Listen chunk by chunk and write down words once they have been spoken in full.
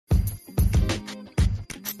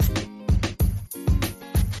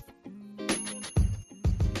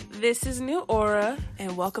This is New Aura,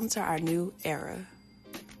 and welcome to our new era.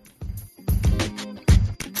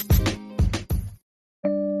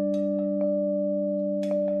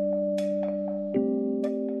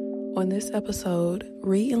 On this episode,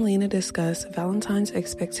 Ree and Lena discuss Valentine's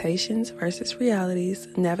expectations versus realities,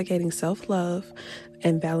 navigating self-love,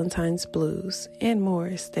 and Valentine's blues, and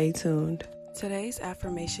more. Stay tuned. Today's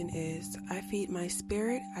affirmation is, I feed my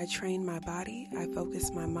spirit, I train my body, I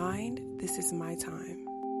focus my mind. This is my time.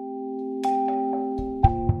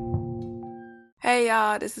 Hey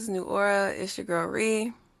y'all, this is New Aura. It's your girl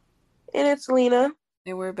Ree. And it's Lena.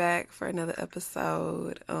 And we're back for another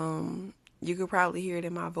episode. You could probably hear it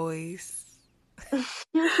in my voice. But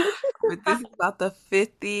this is about the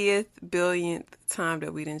 50th billionth time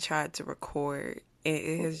that we didn't try to record. And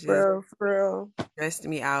it has just stressed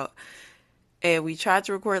me out. And we tried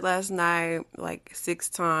to record last night like 6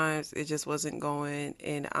 times. It just wasn't going.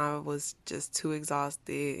 And I was just too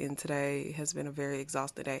exhausted. And today has been a very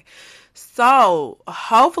exhausting day. So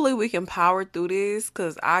hopefully we can power through this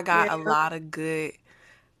because I got a lot of good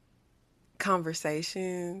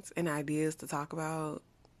conversations and ideas to talk about.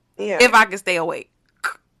 Yeah. If I can stay awake.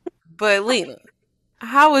 But Lena,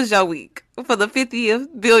 how was your week for the 50th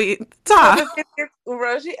billionth time?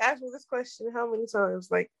 Bro, she asked me this question how many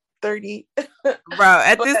times? Like 30. Bro,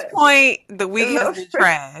 at this point, the week has been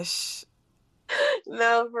trash.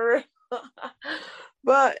 No, for real.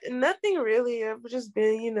 But nothing really. I've just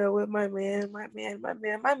been, with my man.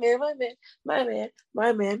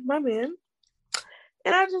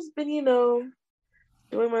 And I've just been,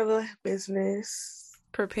 doing my little business.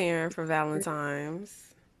 Preparing for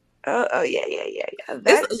Valentine's. Oh, yeah.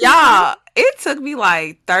 Y'all, it took me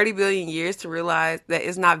like 30 billion years to realize that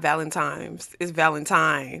it's not Valentine's. It's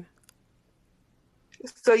Valentine.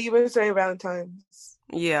 So you've been saying Valentine's?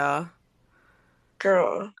 Yeah.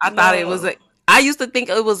 Girl. I thought it was I used to think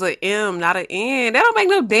it was an M, not an N. That don't make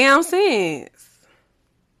no damn sense.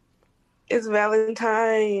 It's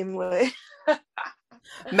Valentine.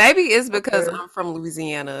 Maybe it's because I'm from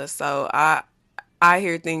Louisiana, so I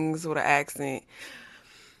hear things with an accent.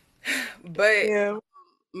 But yeah.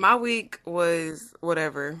 My week was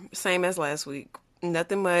whatever, same as last week.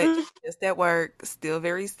 Nothing much, just at work, still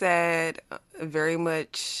very sad, very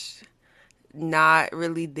much not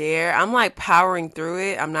really there. I'm like powering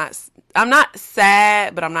through it. I'm not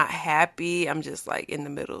sad, but I'm not happy. I'm just like in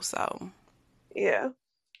the middle, so. Yeah.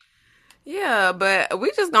 Yeah, but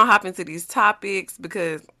we just gonna hop into these topics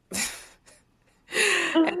because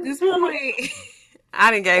at this point,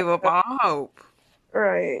 I done gave up all hope.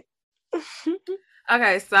 Right.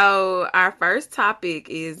 Okay, so our first topic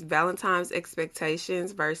is Valentine's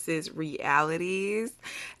expectations versus realities.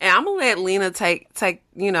 And I'm going to let Lena take I'm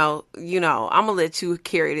going to let you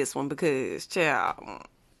carry this one because, child,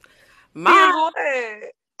 my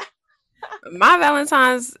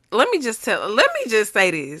Valentine's, let me just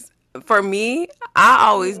say this. For me, I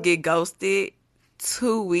always get ghosted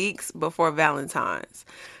 2 weeks before Valentine's.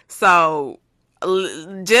 So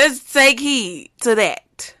just take heed to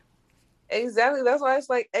that. Exactly. That's why it's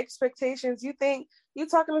like expectations. You think you're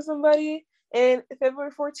talking to somebody and February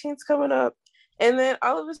 14th is coming up. And then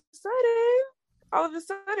all of a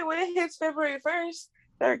sudden, when it hits February 1st,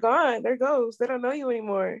 they're gone. They're ghosts. They don't know you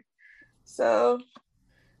anymore. So,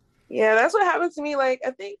 yeah, that's what happened to me. Like,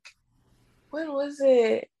 I think, when was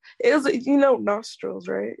it? It was, Nostrils,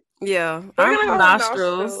 right? Yeah. I remember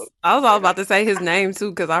Nostrils. I was all about to say his name,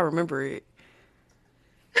 too, because I remember it.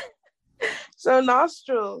 So,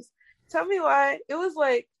 Nostrils. Tell me why. It was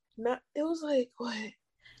like what?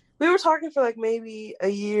 We were talking for like maybe a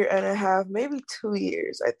year and a half, maybe 2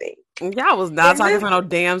 years, I think. Y'all was not talking for no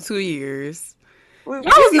damn 2 years. Y'all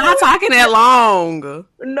was not talking that long.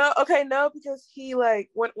 No, because he like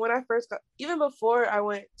when I first got, even before I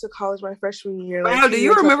went to college my freshman year. Like, do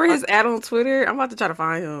you remember his ad on Twitter? I'm about to try to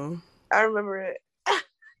find him. I remember it.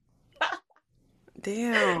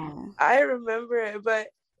 Damn. I remember it, but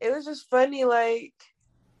it was just funny, like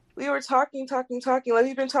we were talking. Like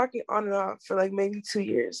we've been talking on and off for like maybe 2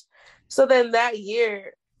 years. So then that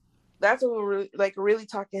year, that's when we were really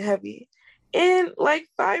talking heavy. And like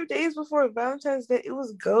 5 days before Valentine's Day, it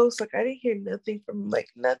was ghost. Like I didn't hear nothing from him, like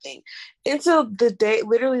nothing until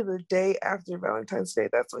literally the day after Valentine's Day.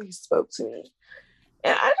 That's when he spoke to me.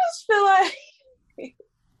 And I just feel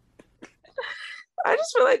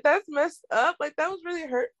like that's messed up. Like that was really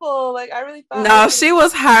hurtful. Like I really thought. No, she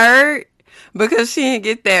was hurt because she didn't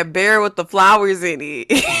get that bear with the flowers in it.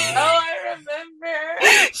 Oh, I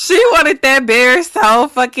remember. She wanted that bear so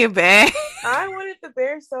fucking bad. I wanted the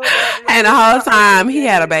bear so bad. And the whole time he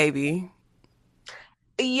had a baby.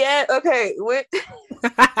 Yeah, okay.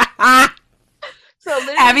 So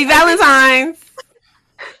literally, Happy Valentine's.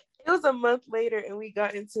 It was a month later, and we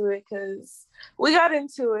got into it because we got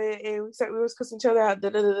into it, and we were cussing each other out.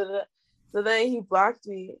 So then he blocked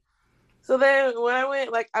me. So then when I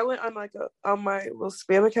went on on my little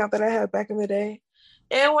spam account that I had back in the day,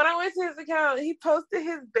 and when I went to his account, he posted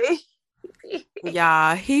his baby.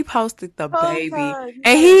 Yeah, he posted the baby, time,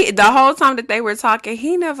 and the whole time that they were talking,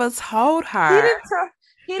 he never told her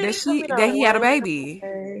he didn't tell me that he had a baby.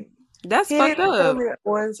 Time. That's he fucked didn't up. tell me that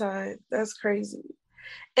one time. That's crazy.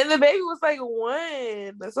 And the baby was like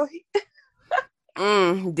 1, so he.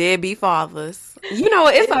 Deadbeat fathers. You know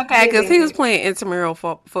what? It's okay because he was playing intramural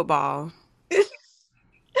football.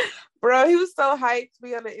 Bro, he was so hyped to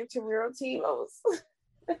be on the intramural team.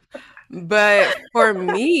 But for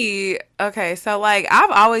me, okay, so like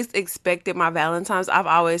I've always expected my Valentine's. I've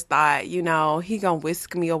always thought, he gonna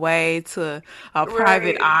whisk me away to a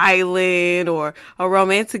private island or a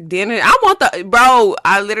romantic dinner.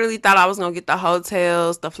 I literally thought I was gonna get the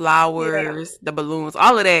hotels, the flowers, the balloons,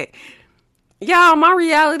 all of that. Y'all, my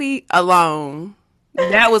reality alone.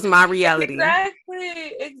 That was my reality.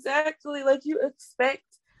 Exactly. Like you expect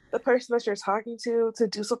the person that you're talking to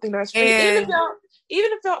do something nice for you. Even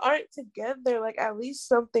if y'all aren't together, like at least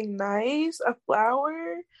something nice, a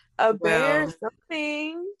flower, a bear,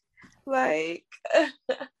 something. Like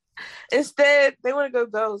instead they want to go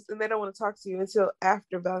ghost and they don't want to talk to you until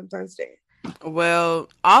after Valentine's Day. Well,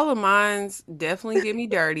 all of mine's definitely did me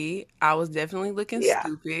dirty. I was definitely looking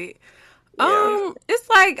stupid. Yeah. It's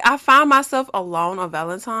like I find myself alone on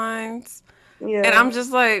Valentine's. Yeah. And I'm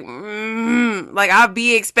just like, like I'd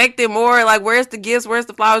be expecting more. Like, where's the gifts? Where's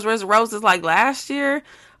the flowers? Where's the roses? Like last year,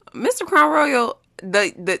 Mr. Crown Royal,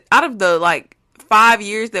 the out of the like 5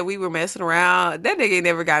 years that we were messing around, that nigga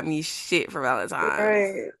never got me shit for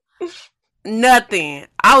Valentine's. Right. Nothing.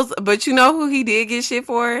 But you know who he did get shit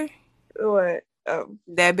for? What?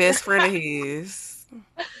 That best friend of his.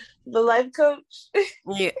 The life coach?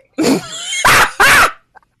 Yeah.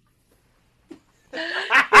 I'm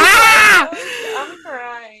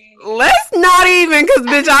crying. Let's not even, because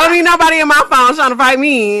bitch, I don't need nobody in my phone trying to fight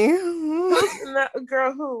me.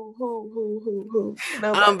 Girl, who?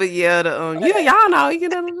 But yeah, y'all know,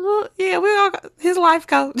 we all his life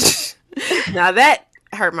coach. Now that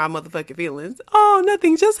hurt my motherfucking feelings. Oh,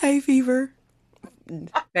 nothing, just hay fever.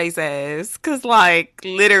 Face ass, cause like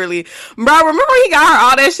literally, bro. Remember he got her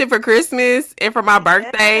all that shit for Christmas and for my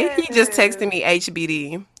birthday. Yes. He just texted me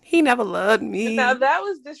HBD. He never loved me. Now that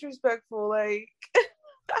was disrespectful. Like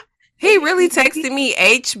he really texted me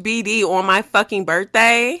HBD on my fucking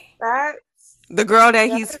birthday. The girl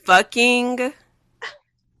that he's fucking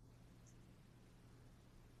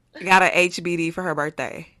got a HBD for her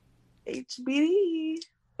birthday. HBD.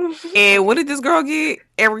 And what did this girl get?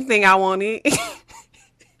 Everything I wanted.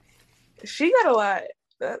 She got a lot.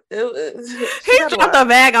 He dropped a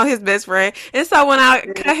bag on his best friend. And so when I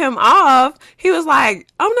cut him off, he was like,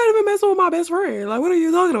 I'm not even messing with my best friend. Like, what are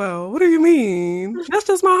you talking about? What do you mean? That's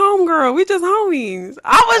just my homegirl. We just homies.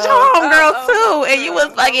 I was your homegirl too, and you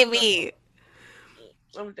was fucking me.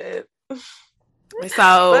 I'm dead. So,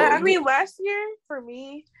 but I mean, last year for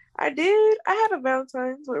me, I had a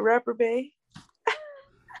Valentine's with Rapper Bay.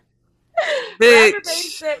 Bitch. Rapper Bay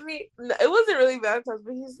sent me. No, it wasn't really Valentine's,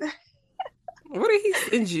 but he said. What did he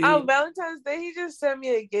send you? On Valentine's Day, he just sent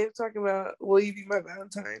me a gift talking about, will you be my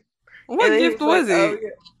Valentine? What gift was it? Oh,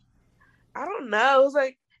 yeah. I don't know. It was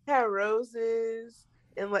like, had roses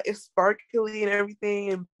and like it's sparkly and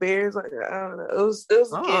everything and bears. Like, I don't know. It was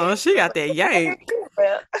oh, she got that yank.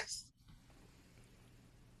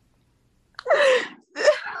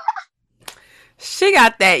 She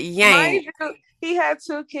got that yank. He had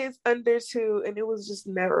 2 kids under 2, and it was just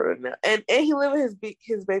never enough. And he lived with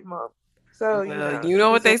his baby mom. So you know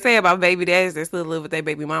what they say about baby daddies that still live with their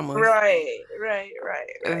baby mamas. Right.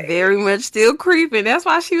 Very much still creeping. That's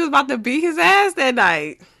why she was about to beat his ass that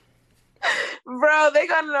night. Bro, they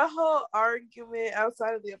got in a whole argument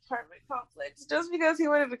outside of the apartment complex just because he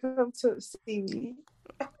wanted to come to see me.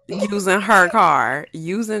 Using her car.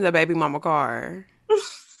 Using the baby mama car.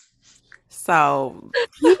 So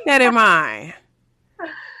keep that in mind.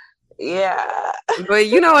 Yeah. But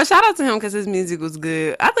you know what? Shout out to him because his music was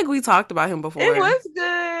good. I think we talked about him before. It was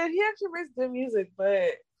good. He actually makes good music,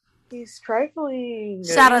 but he's trifling.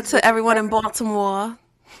 Shout out to everyone in Baltimore.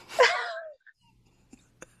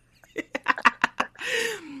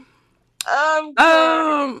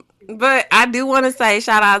 But I do want to say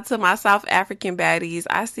shout out to my South African baddies.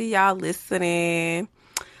 I see y'all listening.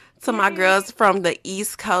 To my girls from the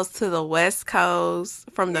East Coast to the West Coast,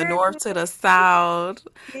 from the North to the South,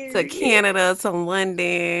 to Canada, to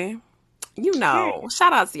London. You Period. know,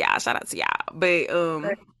 shout out to y'all. Shout out to y'all. But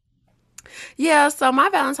Right. yeah. So my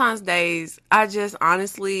Valentine's days, I just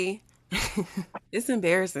honestly, it's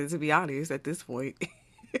embarrassing to be honest at this point.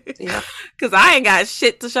 Yeah. Cause I ain't got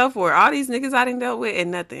shit to show for it. All these niggas I done dealt with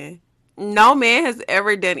and nothing. No man has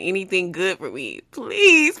ever done anything good for me.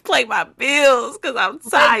 Please play my bills because I'm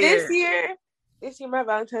But this tired. year, my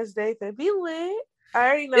Valentine's Day could be lit. I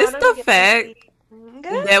already know. I It's know the you get fact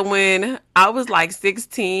anything. that when I was like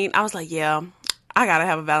 16, I was like, yeah, I gotta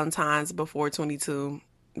have a Valentine's before 22.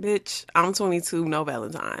 Bitch, I'm 22, no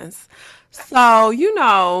Valentine's. So,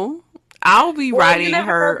 I'll be Well, you writing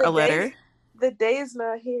never know. her a letter. The day is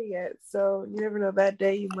not here yet, so you never know. That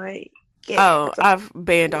day you might get Oh, something. I've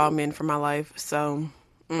banned all men from my life, so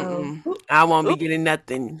Oh, I won't be oop, getting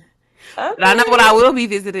nothing. But I know what okay. I will be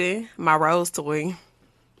visiting, my rose toy.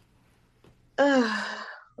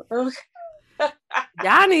 Okay.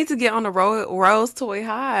 Y'all need to get on the rose toy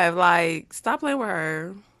hive. Like, stop playing with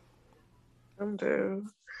her. I'm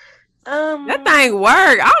done. That thing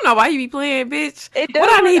work. I don't know why you be playing, bitch. It What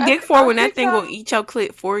does I work. need I dick think for when that thing gonna eat your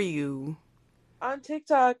clit for you? on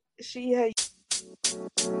TikTok, she had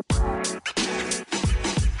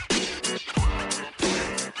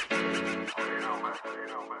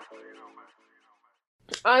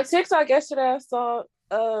on TikTok yesterday. I saw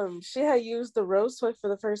she had used the rose toy for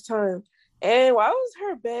the first time, and why was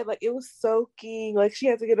her bed like it was soaking? Like she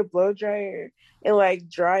had to get a blow dryer and like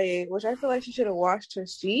dry it, which I feel like she should have washed her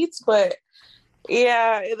sheets, but.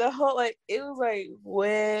 Yeah, the whole like it was like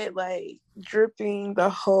wet, like dripping the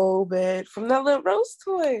whole bed from that little rose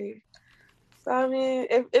toy. So I mean,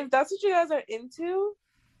 if that's what you guys are into,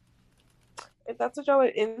 if that's what y'all are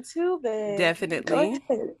into, then go Definitely.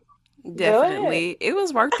 ahead. Go ahead. Definitely. It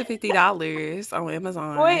was worth the $50 on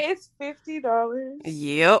Amazon. Wait, it's $50.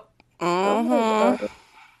 Yep. Oh my Mm-hmm. god.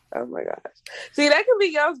 Oh my gosh. See, that could be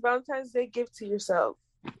y'all's Valentine's Day gift to yourself.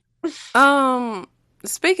 Um,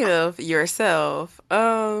 Speaking of yourself,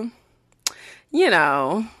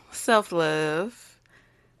 self-love.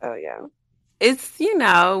 Oh yeah. It's,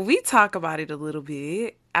 we talk about it a little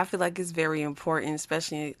bit. I feel like it's very important,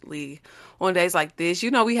 especially on days like this.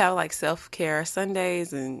 We have like self-care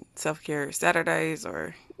Sundays and self-care Saturdays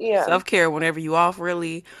or Yeah. self-care whenever you off,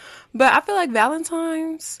 really. But I feel like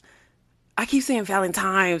Valentine's, I keep saying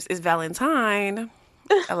Valentine's is Valentine.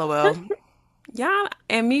 LOL. Yeah,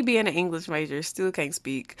 and me being an English major, still can't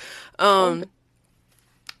speak. I'm Um,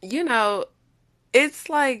 you know, it's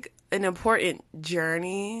like an important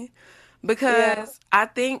journey yeah. because I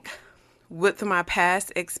think with my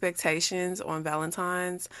past expectations on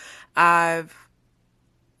Valentine's, I've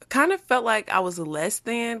kind of felt like I was less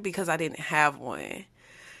than because I didn't have one.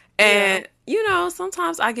 Yeah. And,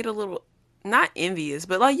 sometimes I get a little, not envious,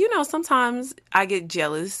 but like, sometimes I get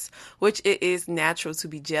jealous, which it is natural to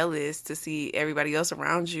be jealous to see everybody else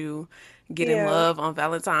around you getting Yeah. love on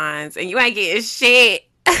Valentine's and you ain't getting shit.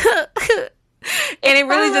 And It it kind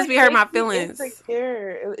really of just like be hurt makes my you feelings.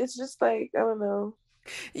 insecure. It's just like I don't know.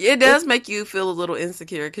 It It's does make you feel a little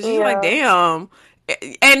insecure because you're like, yeah. damn.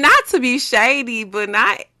 And not to be shady, but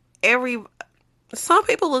not every. Some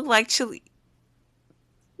people look like chili.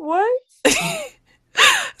 What?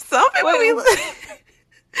 Some people Wait,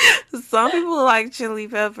 some people look like chili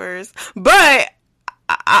peppers, but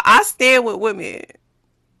I stand with women.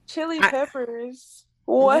 chili I, peppers?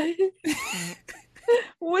 What?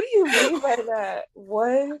 What do you mean by that?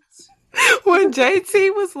 What? when JT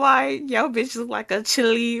was like, "Yo, bitch look like a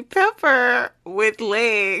chili pepper with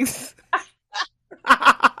legs," and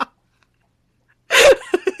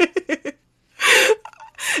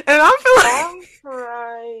I feel like, I'm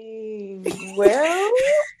crying. Well,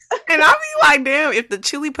 and I be like, damn, if the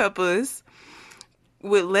chili peppers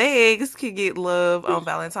with legs could get love on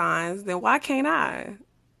Valentine's, then why can't I?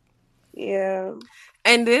 yeah.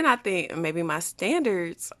 And then I think maybe my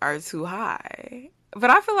standards are too high. But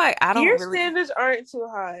I feel like I don't Your really. standards aren't too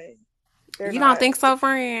high. They're You don't not. think so,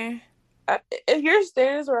 friend? If your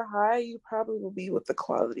standards were high, you probably will be with the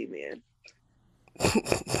quality man.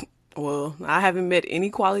 Well, I haven't met any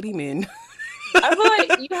quality men. I feel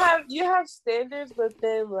like you have standards, but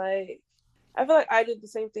then like I feel like I did the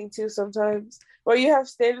same thing too sometimes. Where you have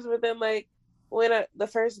standards, but then like when the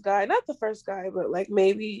first guy, not the first guy, but like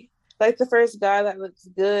maybe like the first guy that looks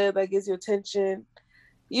good, that gives you attention,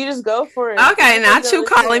 you just go for it, Okay, even though you not don't you really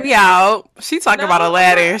calling me care. out. She talking about No,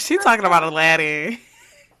 Aladdin. I'm She not talking about calling. Aladdin.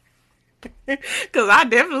 Because I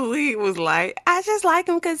definitely was like, I just like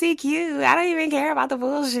him because he cute. I don't even care about the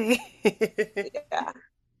bullshit. Yeah,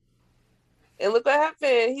 and look what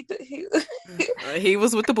happened. He He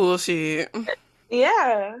was with the bullshit.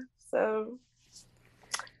 yeah. So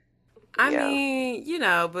I Yeah.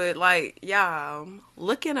 mean, but like, y'all,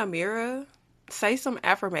 look in a mirror, say some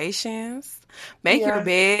affirmations, make your Yeah.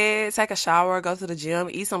 bed, take a shower, go to the gym,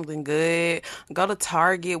 eat something good, go to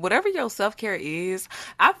Target, whatever your self care is.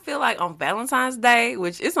 I feel like on Valentine's Day,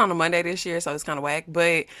 which is on a Monday this year, so it's kind of whack,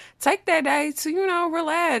 but take that day to,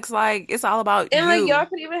 relax. Like, it's all about And like you. y'all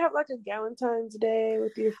could even have like a Galentine's Day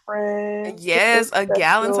with your friends. Something Yes, a special.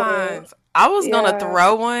 Galentine's. I was gonna Yeah.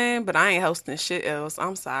 throw one, but I ain't hosting shit else.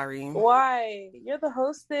 I'm sorry. Why? You're the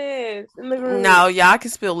hostess in the group. No, y'all can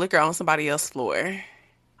spill liquor on somebody else's floor.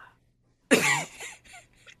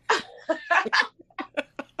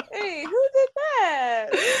 Hey, who did that?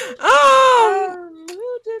 um,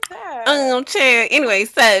 Who did that? Chair. Anyway,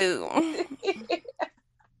 so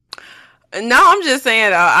no, I'm just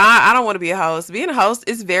saying. I don't want to be a host. Being a host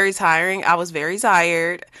is very tiring. I was very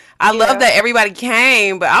tired. I love Yeah. that everybody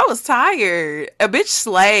came, but I was tired. A bitch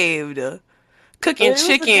slaved, cooking But it was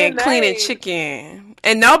a good chicken, cleaning night. chicken,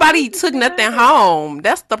 and It nobody was a took good nothing night. home.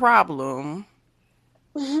 That's the problem.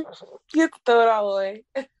 You have to throw it all away.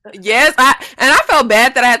 Yes, I felt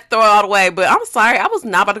bad that I had to throw it all away, but I'm sorry, I was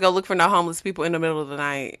not about to go look for no homeless people in the middle of the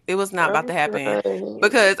night. It was not about I'm to happen crying.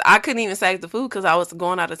 because I couldn't even save the food because I was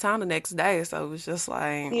going out of town the next day. So it was just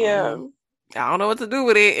like, Yeah. I don't know what to do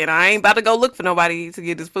with it, and I ain't about to go look for nobody to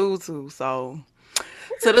get this food to. So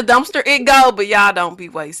to the dumpster it go, but y'all don't be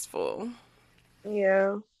wasteful.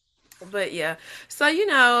 Yeah. But yeah, so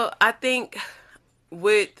I think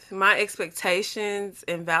with my expectations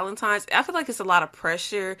and Valentine's, I feel like it's a lot of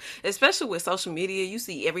pressure, especially with social media. You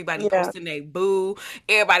see everybody Yeah. posting they boo,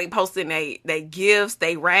 everybody posting they gifts,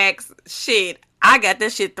 they racks. Shit, I got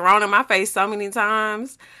that shit thrown in my face so many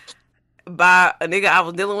times by a nigga I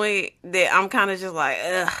was dealing with that I'm kind of just like,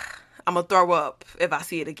 ugh, I'm gonna throw up if I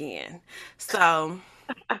see it again. So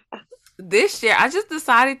this year I just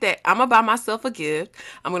decided that I'm gonna buy myself a gift.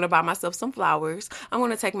 I'm gonna buy myself some flowers. I'm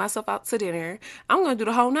gonna take myself out to dinner. I'm gonna do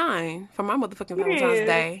the whole nine for my motherfucking Valentine's Period.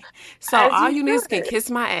 Day. So As all you you niggas can should. kiss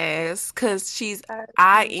my ass because she's As you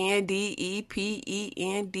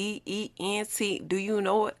INDEPENDENT. Do you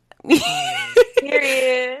know it?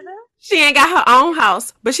 Period. She ain't got her own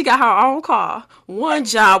house, but she got her own car. One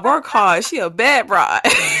job, work hard. She a bad bride.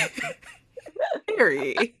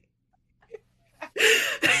 Period.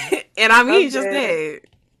 And I mean I'm just dead.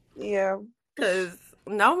 that. Yeah. Cause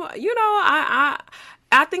no,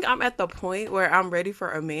 I think I'm at the point where I'm ready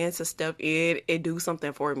for a man to step in and do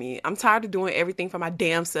something for me. I'm tired of doing everything for my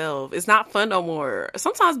damn self. It's not fun no more.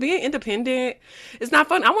 Sometimes being independent is not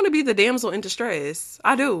fun. I want to be the damsel in distress.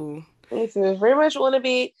 I do. Me too. Very much want to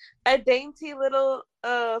be a dainty little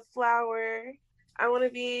flower. I want to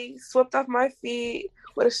be swept off my feet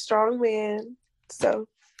with a strong man. So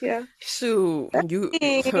yeah. Shoot,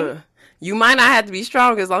 That's me. you might not have to be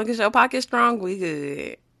strong as long as your pocket's strong. We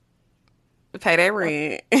good. Pay that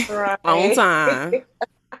rent on Right. time.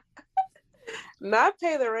 Not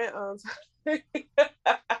pay the rent on time.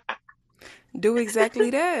 Do exactly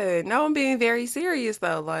that. No, I'm being very serious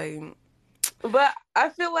though. Like, But I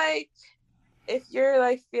feel like if you're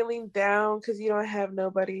like feeling down because you don't have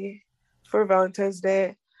nobody for Valentine's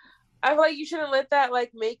Day, I feel like you shouldn't let that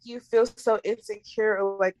like make you feel so insecure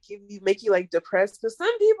or like give you make you like depressed. Because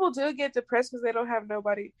some people do get depressed because they don't have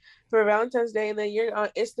nobody for Valentine's Day, and then you're on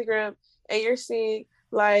Instagram and you're seeing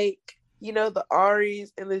like the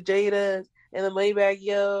Aries and the Jadas and the Maybach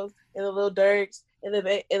Yos and the little Dirks and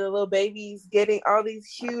the little babies getting all these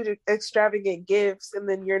huge extravagant gifts, and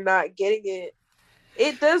then you're not getting it.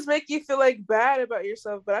 It does make you feel like bad about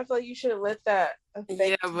yourself, but I feel like you shouldn't let that yeah,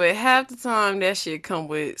 affect you. but half the time that shit come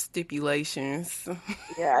with stipulations.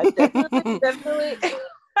 Yeah, definitely, definitely.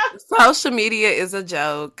 Social media is a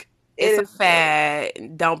joke. It It's a is so.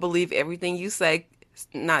 fad. Don't believe everything you say,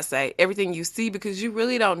 not say, everything you see because you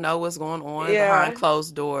really don't know what's going on behind Yeah,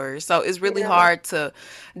 closed doors. So it's really yeah, hard to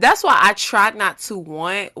that's why I try not to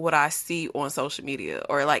want what I see on social media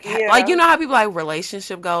or like yeah, how people like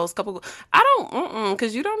relationship goals, couple I don't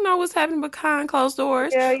cuz you don't know what's happening behind closed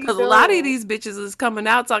doors yeah. You cuz a lot of don't. these bitches is coming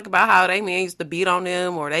out talking about how they man used to beat on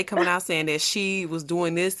them or they coming out saying that she was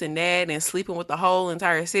doing this and that and sleeping with the whole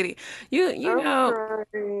entire city. You I'm know,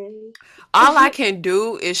 crying. all I can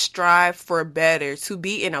do is strive for better to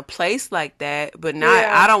be in a place like that, but not, Yeah,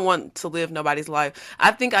 I don't want to live nobody's life.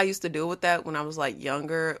 I think I used to deal with that when I was like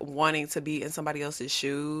younger, wanting to be in somebody else's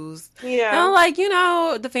shoes. And yeah, I'm like,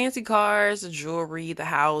 the fancy cars, the jewelry, the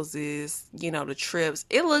houses, the trips.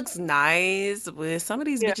 It looks nice, but some of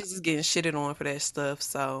these yeah. bitches is getting shitted on for that stuff.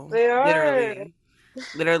 So, They are,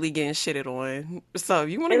 literally getting shitted on. So, if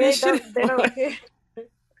you want to and get they shitted don't. They on, don't care.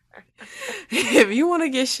 If you want to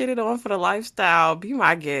get shitted on for the lifestyle, be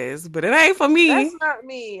my guest. But it ain't for me. That's not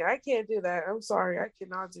me. I can't do that. I'm sorry. I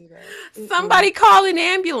cannot do that. Mm-mm. Somebody call an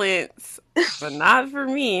ambulance. But not for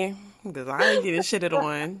me. Because I ain't getting shitted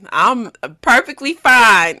on. I'm perfectly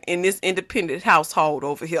fine in this independent household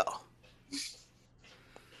over here.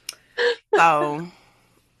 So,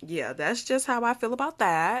 yeah, that's just how I feel about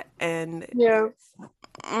that. And, Yeah.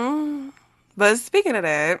 but speaking of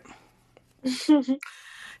that,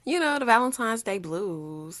 the Valentine's Day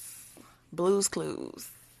blues, blues clues.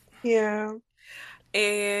 Yeah.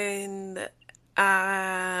 And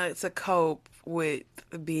to cope with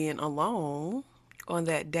being alone on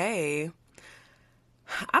that day,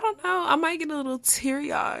 I don't know, I might get a little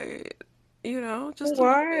teary eyed, just a little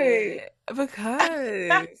Why? bit.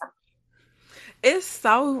 Because it's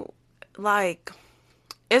so, like,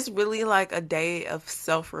 it's really like a day of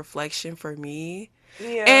self reflection for me.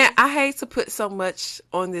 Yeah. And I hate to put so much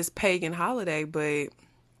on this pagan holiday, but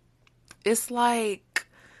it's like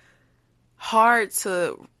hard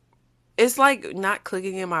to it's like not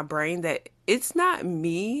clicking in my brain that it's not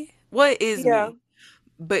me. Well, it is Yeah. me,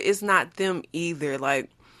 but it's not them either. Like,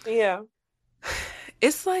 Yeah.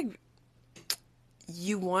 it's like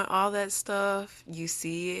you want all that stuff, you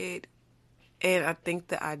see it, and I think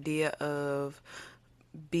the idea of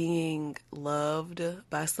being loved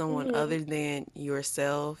by someone Hmm. other than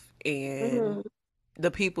yourself and Hmm.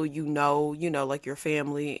 the people like your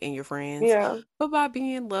family and your friends, Yeah. but by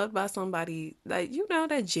being loved by somebody that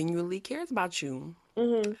that genuinely cares about you.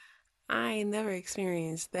 Hmm. I ain't never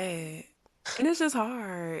experienced that. And it's just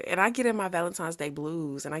hard. And I get in my Valentine's Day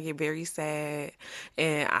blues and I get very sad.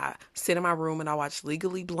 And I sit in my room and I watch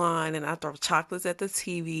Legally Blonde and I throw chocolates at the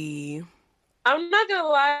TV. I'm not gonna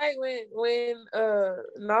lie, when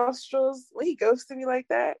nostrils when he ghosted me like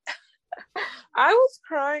that, I was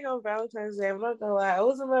crying on Valentine's Day. I'm not gonna lie. I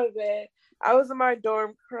was in my bed. I was in my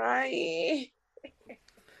dorm crying.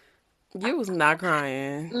 You was not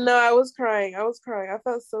crying. No, I was crying. I was crying. I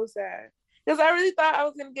felt so sad. Because I really thought I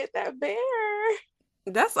was gonna get that bear.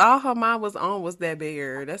 That's all her mind was on was that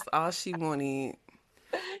bear. That's all she wanted.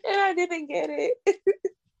 And I didn't get it.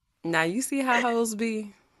 Now you see how hoes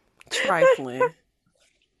be trifling.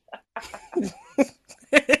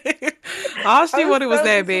 All I she was wanted was so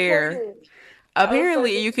that bear. disappointed. I was so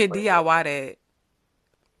Apparently you could disappointed. DIY that.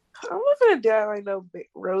 I'm not gonna die like no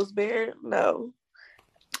rose bear. No.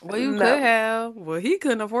 Well, you could No. have. Well, he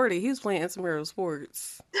couldn't afford it. He was playing intramural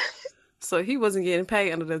sports. So he wasn't getting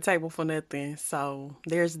paid under the table for nothing. So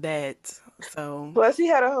there's that. So Plus he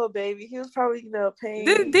had a whole baby. He was probably, paying.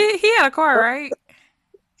 did he had a car, right?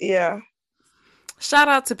 Yeah. Shout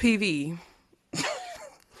out to PV.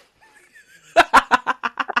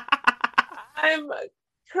 I'm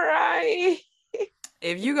crying.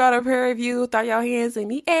 If you got a pair of you, throw your hands in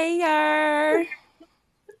the air.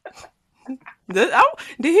 Did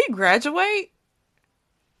he graduate?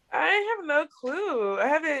 I have no clue. I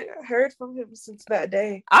haven't heard from him since that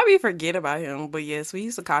day. I be forget about him, but yes, we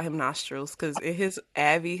used to call him nostrils because in his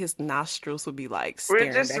Abby, his nostrils would be like We're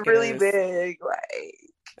staring just back at really us, big, like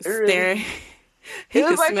staring. really. It He was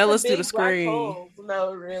could like smell the us through the big black screen. holes.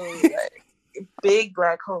 No, really, like big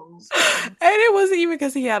black holes. And it wasn't even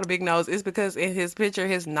because he had a big nose. It's because in his picture,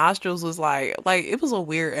 his nostrils was like it was a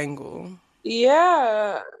weird angle.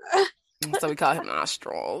 Yeah. So we call him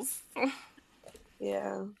nostrils.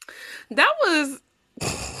 Yeah. That was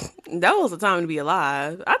that was a time to be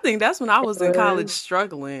alive. I think that's when I It was in college was.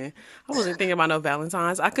 struggling. I wasn't thinking about no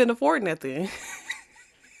Valentines. I couldn't afford nothing.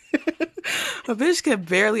 A bitch could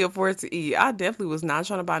barely afford to eat. I definitely was not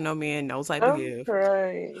trying to buy no man no type of I'm gift.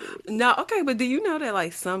 crying. No, okay, but do you know that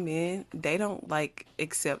like some men they don't like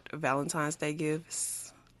accept Valentine's Day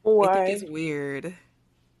gifts? They think it's Why? weird.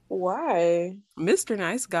 Why? Mr.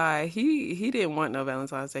 Nice Guy, he didn't want no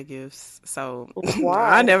Valentine's Day gifts. So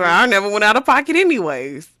I never Why? I never went out of pocket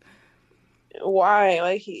anyways. Why?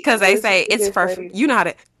 Like Cause what they is say it's his for like? how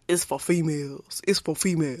to it's for females. It's for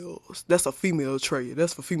females. That's a female trait.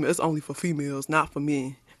 That's for female. It's only for females, not for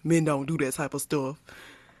men. Men don't do that type of stuff.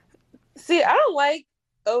 See, I don't like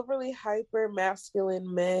overly hyper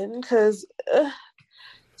masculine men because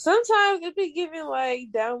sometimes it be giving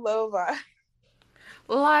like down low vibe.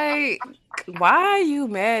 Like, why are you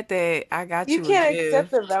mad that I got You you a can't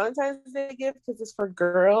accept gift? a Valentine's Day gift because it's for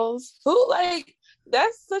girls. Who like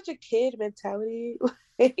that's such a kid mentality.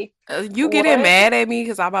 Like You getting what? mad at me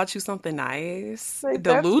because I bought you something nice? Like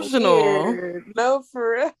that's Delusional. weird. No,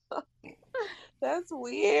 for real. That's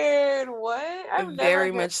weird. What? I've never Very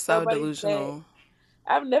heard much so nobody say. delusional.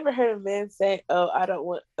 I've never heard a man say, "Oh, I don't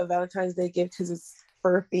want a Valentine's Day gift because it's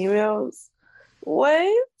for females."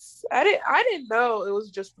 What? I didn't know it was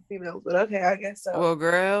just for females, but okay, I guess so. Well,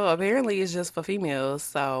 girl, apparently it's just for females.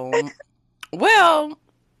 So, well,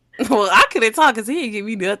 well, I couldn't talk because he didn't give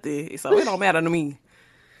me nothing, so it don't matter to me.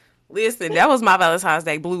 Listen, that was my Valentine's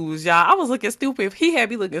Day blues, y'all. I was looking stupid. He had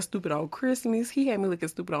me looking stupid on Christmas. He had me looking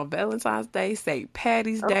stupid on Valentine's Day, St.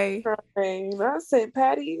 Patty's I'm Day, trying. Not St.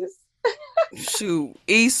 Patty's. shoot,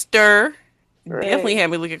 Easter. Definitely Right.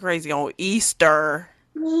 had me looking crazy on Easter.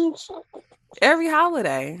 Every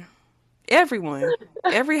holiday, everyone,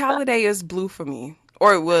 every holiday is blue for me,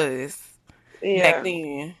 or it was back Yeah.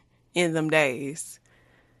 then in them days.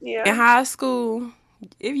 In Yeah. high school,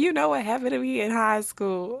 if you know what happened to me in high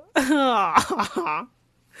school, I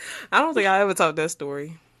don't think I ever told that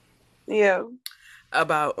story Yeah.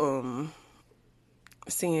 about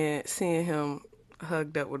seeing him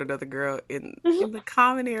hugged up with another girl in the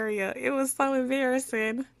common area. It was so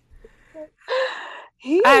embarrassing.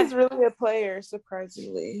 He I is really a player,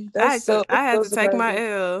 surprisingly. I That's had to so I had so to take my surprising.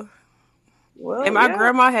 L. And Well, my yeah.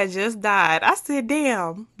 grandma had just died. I said,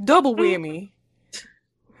 "Damn, double whammy."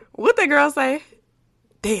 What the girl say?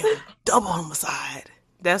 Damn, double homicide.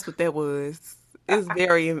 That's what that was. It was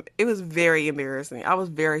very embarrassing. I was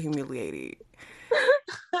very humiliated.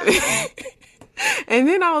 And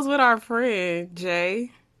then I was with our friend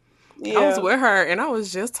Jay. I was Yeah. with her and I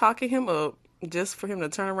was just talking him up just for him to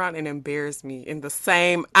turn around and embarrass me in the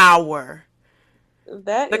same hour.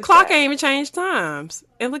 That The is clock bad. ain't even changed times.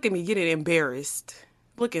 And look at me getting embarrassed.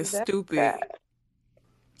 Looking That's stupid. bad.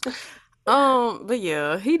 But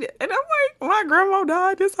yeah, and I'm like, my grandma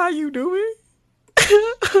died. This how you do it?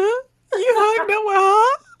 You hugged up with her?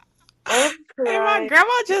 I'm And my crying.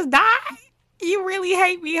 grandma just died? You really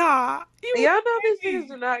hate me, huh? You Y'all know these really niggas hate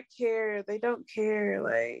do me. not care. They don't care.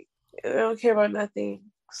 Like, they don't care about nothing.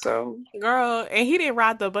 So, Girl, and he didn't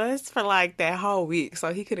ride the bus for like that whole week,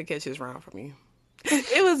 so he couldn't catch his round for me.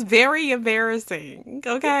 It was very embarrassing,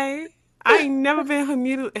 okay? I ain't never been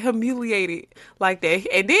humiliated like that.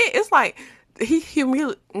 And then it's like,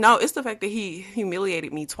 no, it's the fact that he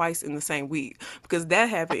humiliated me twice in the same week because that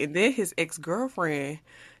happened. And then his ex-girlfriend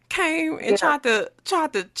came and yeah.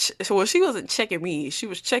 well, she wasn't checking me. She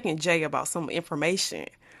was checking Jay about some information.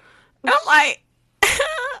 And I'm like,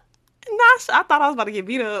 I thought I was about to get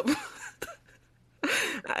beat up.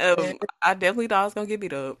 I definitely thought I was gonna get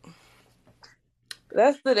beat up.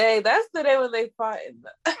 That's the day. That's the day when they fought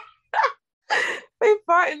they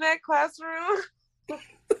fought in that classroom.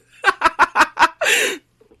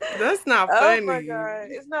 That's not Oh my funny. god.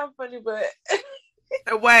 It's not funny, but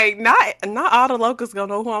Wait, not all the locals gonna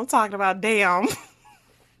know who I'm talking about. Damn.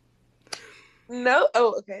 no.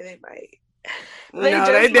 Oh, okay, they might. They No,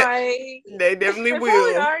 just might. they definitely They probably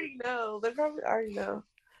will. already know. They probably already know.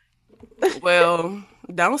 Well,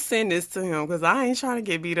 don't send this to him because I ain't trying to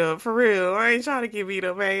get beat up for real. I ain't trying to get beat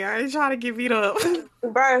up, man. I ain't trying to get beat up.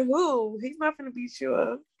 By who? He's not gonna beat you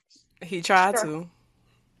up. He tried to.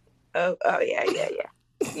 Oh yeah, yeah, yeah.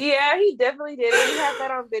 Yeah, he definitely did it. We have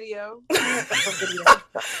that on video. We have that on video.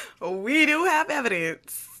 We do have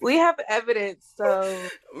evidence. We have evidence, so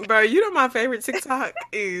Bro, you know my favorite TikTok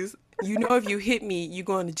is, if you hit me, you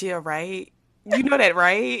going to jail, right? You know that,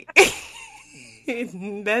 right?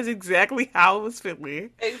 That's exactly how I was feeling.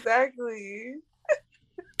 exactly.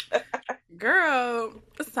 Girl,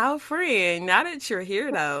 so friend, now that you're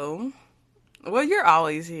here though, well, you're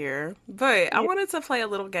always here, but I Yeah. wanted to play a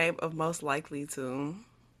little game of most likely to,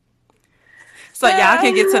 so y'all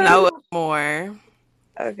can get to know us more.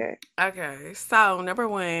 Okay. Okay, so number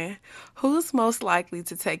one, who's most likely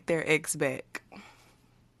to take their ex back?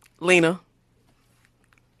 Lena.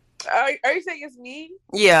 Are you saying it's me?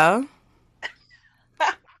 Yeah.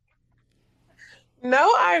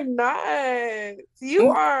 No, I'm not. You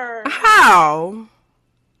are. How?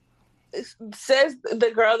 Says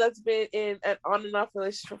the girl that's been in an on and off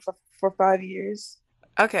relationship for 5 years.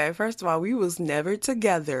 Okay, first of all, we was never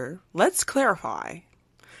together. Let's clarify.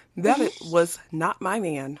 That it was not my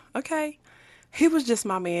man, okay? He was just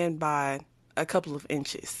my man by a couple of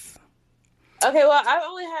inches. Okay, well, I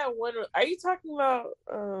only had one. Are you talking about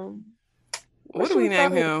what What do should we we call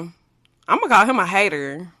name him? him? I'm gonna call him a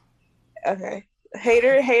hater. Okay,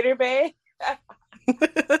 hater Bay.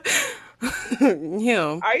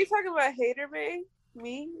 Him. Are you talking about hater Bay?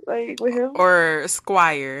 Me, like with him? Or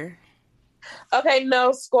Squire. Okay,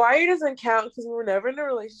 no, Squire doesn't count because we were never in a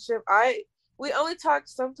relationship. We only talked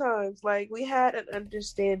sometimes. Like we had an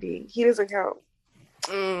understanding. He doesn't count.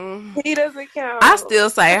 Mm. He doesn't I count. still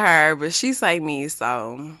say her, but she say me,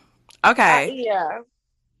 so. Okay. Yeah,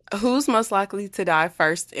 Who's most likely to die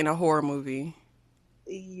first in a horror movie?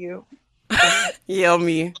 you. Yeah,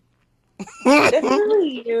 me.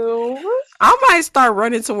 Definitely you. I might start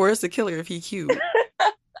running towards the killer if he cute.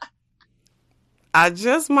 I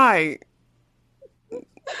just might.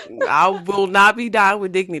 I will not be down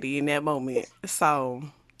with dignity in that moment. So,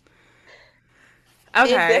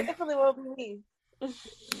 It okay. definitely won't be me.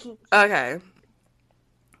 Okay.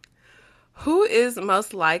 Who is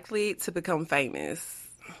most likely to become famous?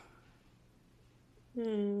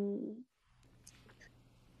 Hmm.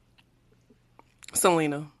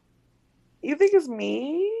 Selena. You think it's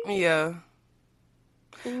me? Yeah.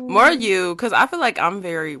 More Mm, you, because I feel like I'm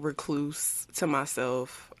very recluse to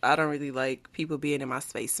myself. I don't really like people being in my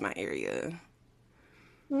space, my area.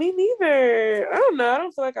 me neither. I don't know. I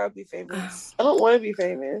don't feel like I would be famous. I don't want to be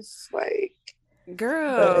famous. Like,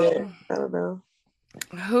 but Girl, I don't know.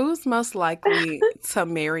 who's most likely to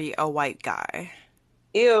marry a white guy?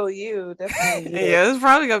 Ew, you. Definitely you. Yeah, it's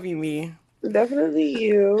probably gonna be me. Definitely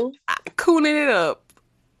you. Cooning it up.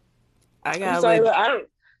 I I'm gotta sorry, let but I don't.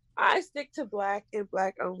 I stick to black and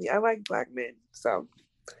black only. I like black men. So,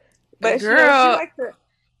 but you know, girl.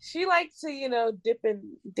 she likes to, dip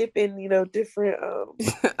in, different.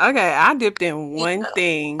 Okay, I dipped in one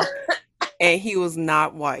thing, and he was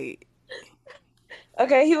not white.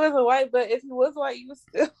 Okay, he wasn't white, but if he was white, you was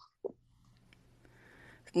still.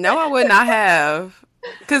 No, I would not have,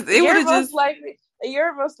 because it would You're have most just. likely.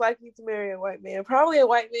 You're most likely to marry a white man. Probably a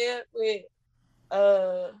white man with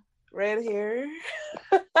uh red hair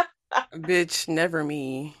Bitch, never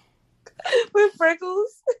me. with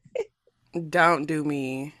freckles. Don't do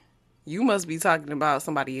me. You must be talking about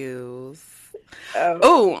somebody else. Oh,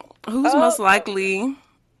 Oh, who's oh, most likely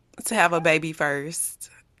to have a baby first?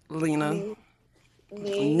 Lena. me,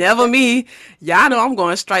 me. Never me. Y'all know I'm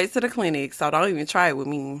going straight to the clinic, so don't even try it with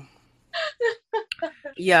me.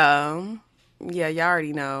 Yeah. Yeah, y'all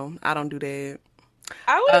already know. I don't do that.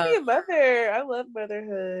 I want to Uh, be a mother. I love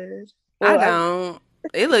motherhood. I Well, I don't.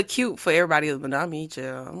 It look cute for everybody else, but not me,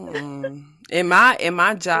 chill. In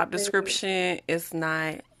my job description, it's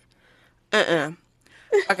not. Uh-uh.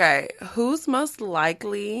 Okay, who's most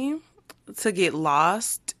likely to get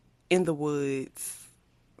lost in the woods?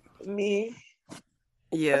 me.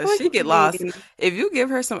 I Yeah, feel like she it's get lost. me. If you give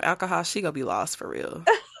her some alcohol, she gonna be lost for real.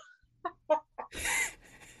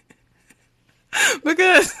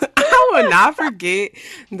 Because I will not forget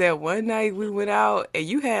that one night we went out and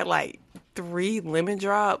you had like 3 lemon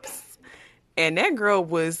drops, and that girl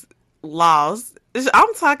was lost.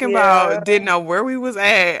 I'm talking Yeah, about didn't know where we was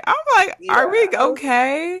at. I'm like, are yeah. we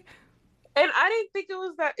okay? And I didn't think it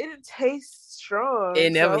was that. It didn't taste strong,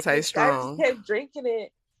 It so never tastes I just strong. kept drinking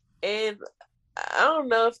it. And I don't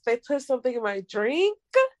know if they put something in my drink,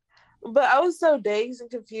 but I was so dazed and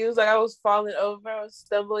confused. Like I was falling over, I was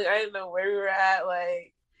stumbling. I didn't know where we were at.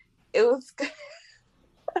 Like it was.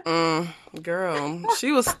 Mm, girl,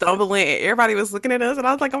 she was stumbling and everybody was looking at us, and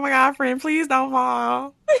I was like, "Oh my god, friend, please don't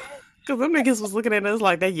fall." Cause them niggas was looking at us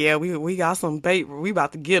like that. Yeah, we got some bait. We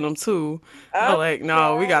about to get them too. I was I'm like,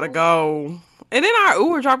 no, we gotta so. go. And then our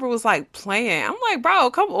Uber driver was like playing. I'm like, bro,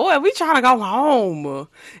 come on, we trying to go home.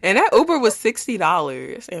 And that Uber was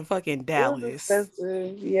 $60 in fucking It was Dallas.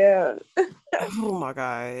 expensive. Yeah. Oh my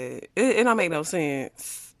god, it don't make no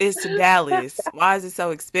sense. It's Dallas. Why is it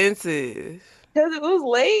so expensive? Because it was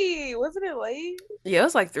late. Wasn't it late? Yeah, it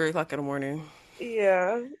was like 3 o'clock in the morning.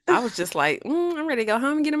 Yeah. I was just like, I'm ready to go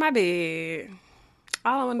home and get in my bed.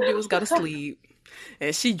 All I want to do is go to sleep.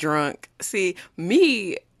 And she drunk. See,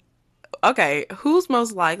 me, okay, who's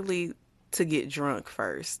most likely to get drunk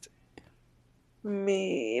first?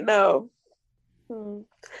 Me. No. Hmm.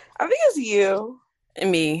 I think it's you.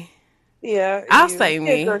 Me. Yeah, I'll you. say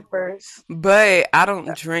Get me. drunk first. But I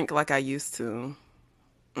don't drink like I used to.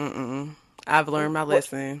 Mm-mm. I've learned my What?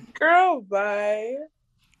 lesson. Girl, bye.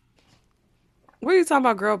 What are you talking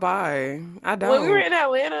about, girl? Bye. I When we were don't. in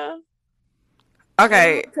Atlanta, when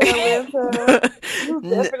we Okay. went to Atlanta, you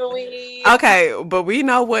definitely. Okay, but we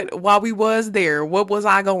know what, while we was there, what was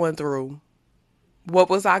I going through? What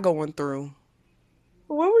was I going through?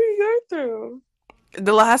 What were you going through?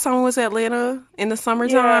 The last time we was Atlanta in the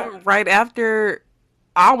Yeah. summertime, right after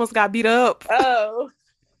I almost got beat up Oh,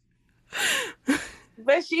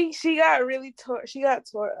 but she got really tore. She got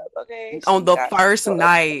tore up. Okay, on she the got first tore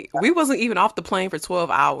up, night. We wasn't even off the plane for 12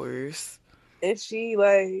 hours. and she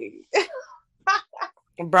like.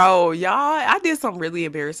 Bro, y'all, I did some really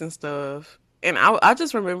embarrassing stuff. And I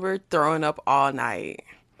just remember throwing up all night.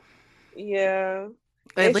 Yeah,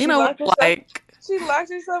 And and she Lena was locked herself. like, She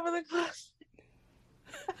locked herself in the closet.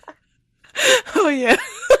 oh yeah.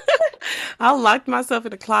 I locked myself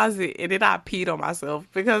in the closet and then I peed on myself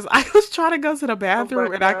because I was trying to go to the Oh my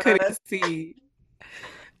bathroom and I couldn't god. see.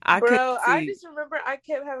 I couldn't Bro, I see. just remember I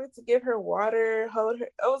kept having to give her water, hold her.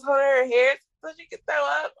 I was holding her hair so she could throw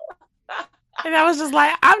up. And I was just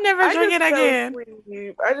like, I'm never I drinking just fell again.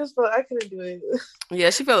 asleep. I just felt I couldn't do it. Yeah,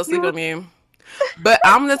 she fell asleep You on me. But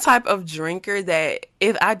I'm the type of drinker that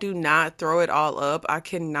if I do not throw it all up, I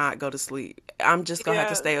cannot go to sleep. I'm just gonna have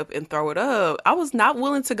to yeah, stay up and throw it up. I was not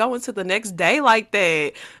willing to go into the next day like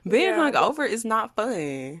that. Being yeah, hungover is not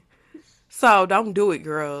fun. So don't do it,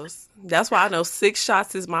 girls. That's why I know 6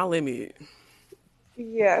 shots is my limit.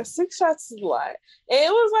 yeah. 6 shots is a lot, and it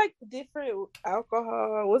was like different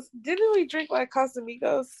alcohol. Was didn't we drink like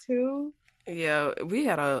Casamigos too? Yeah, we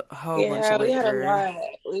had a whole bunch Yeah, of we had a liquor. lot.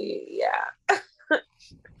 Yeah.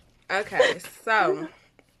 Okay, so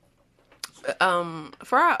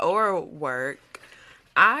for our oral work,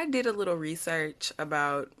 I did a little research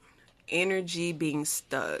about energy being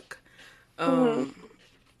stuck. hmm Um,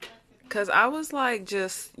 cause I was like,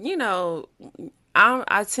 just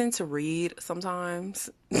I tend to read sometimes,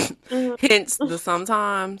 hmm hence the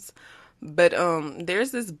sometimes. But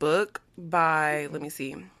there's this book by let me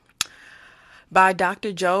see, by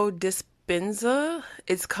Dr. Joe Dispenza.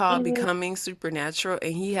 It's called hmm Becoming Supernatural,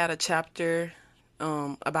 and he had a chapter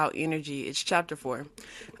about energy. It's chapter 4,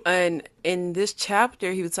 and in this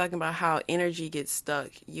chapter, he was talking about how energy gets stuck.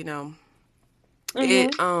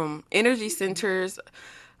 hmm Energy centers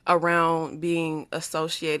around being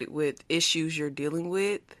associated with issues you're dealing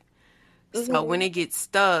with. So when hmm it gets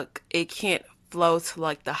stuck, it can't flow to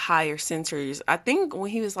like the higher centers. I think when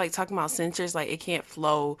he was like talking about centers, like it can't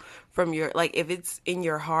flow from your like if it's in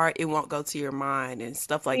your heart, it won't go to your mind and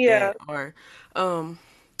stuff like Yeah. that. Or um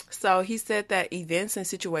so he said that events and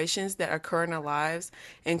situations that occur in our lives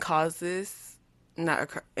and causes not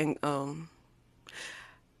occur and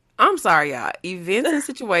I'm sorry, y'all. Events and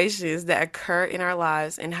situations that occur in our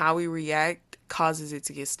lives and how we react causes it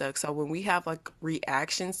to get stuck. So when we have like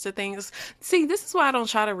reactions to things, see, this is why I don't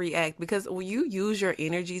try to react because when you use your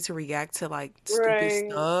energy to react to like stupid Right.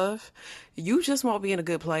 stuff, you just won't be in a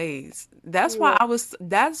good place. Yeah.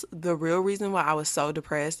 That's the real reason why I was so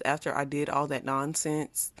depressed after I did all that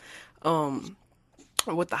nonsense. Um,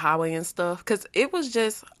 with the highway and stuff because it was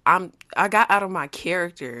just I got out of my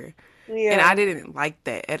character and I Yeah. didn't like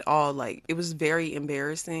that at all. Like it was very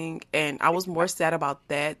embarrassing, and I was more sad about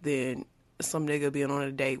that than some nigga being on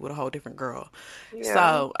a date with a whole different girl.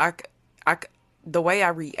 Yeah. So the way I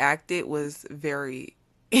reacted was very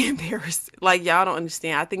embarrassing. Like y'all don't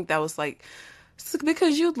understand. I think that was like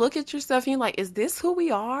because you look at yourself and you're like, is this who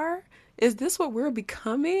we are? Is this what we're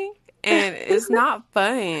becoming? And it's not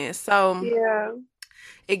fun. So Yeah.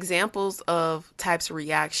 examples of types of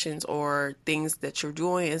reactions or things that you're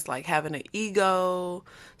doing is like having an ego,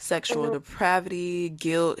 sexual Mhm. depravity,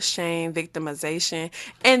 guilt, shame, victimization.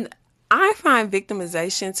 And I find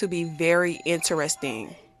victimization to be very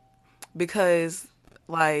interesting because,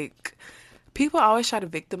 like, people always try to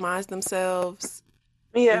victimize themselves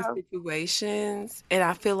in Yeah. situations. And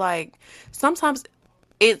I feel like sometimes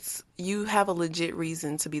it's you have a legit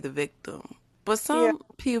reason to be the victim. But Yeah. some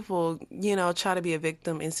people, try to be a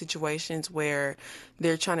victim in situations where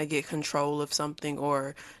they're trying to get control of something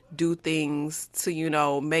or do things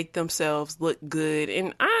to, make themselves look good.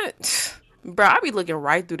 And bro, I be looking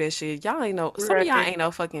right through that shit. Y'all ain't no, some of y'all Right. ain't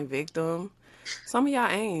no fucking victim. Some of y'all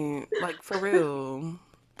ain't, like, for real.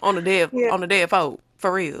 On the dead folk,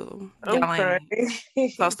 for real. I'm Y'all crying. ain't.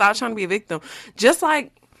 So stop trying to be a victim. Just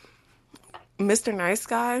like Mr. Nice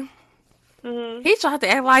Guy. hmm He tried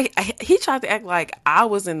to act like I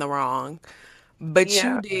was in the wrong, but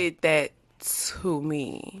you Yeah. did that to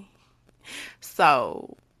me.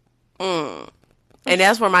 So, and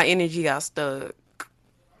that's where my energy got stuck.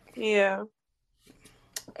 Yeah.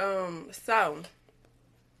 So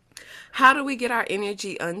how do we get our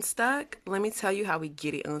energy unstuck? Let me tell you how we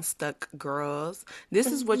get it unstuck, girls.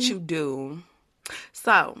 This is what hmm you do.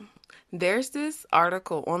 So, there's this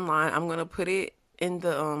article online. I'm going to put it in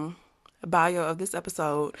the bio of this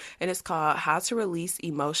episode, and it's called How to Release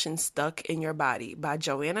Emotions Stuck in Your Body by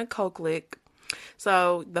Joanna Koklik.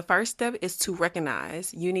 So, the first step is to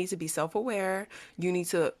recognize. You need to be self aware, you need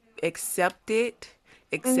to accept it.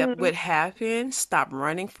 Accept hmm what happened, stop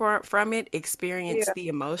running from it, experience Yeah. the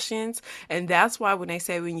emotions. And that's why when they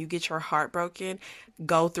say when you get your heart broken,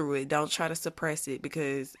 go through it. Don't try to suppress it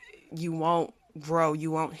because you won't grow,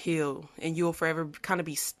 you won't heal, and you'll forever kind of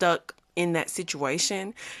be stuck in that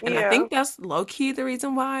situation. And I Yeah. think that's low key the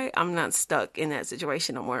reason why I'm not stuck in that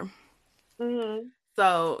situation no more. hmm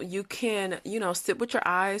So you can, sit with your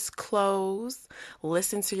eyes closed,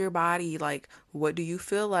 listen to your body. Like, what do you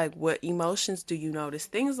feel like? What emotions do you notice?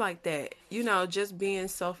 Things like that. Just being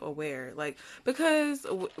self aware. Like, because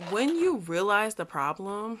when you realize the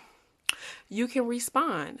problem, you can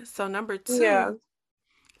respond. So, number Yeah. two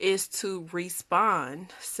is to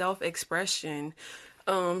respond, self expression.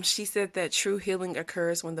 She said that true healing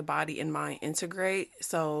occurs when the body and mind integrate.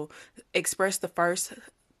 So, express the first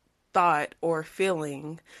thought or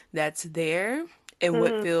feeling that's there and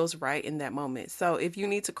what Mm-hmm. feels right in that moment. So if you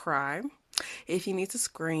need to cry, if you need to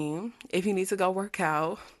scream, if you need to go work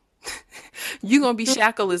out, you're going to be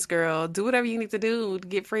shackleless, girl. Do whatever you need to do to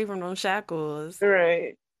get free from those shackles.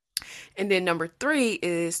 Right. And then number three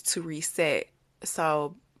is to reset.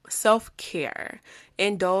 So self care,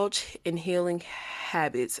 indulge in healing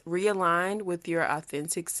habits, realign with your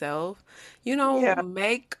authentic self. Yeah.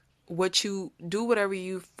 Make what you do, whatever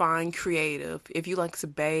you find creative. If you like to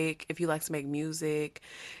bake, if you like to make music,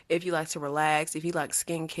 if you like to relax, if you like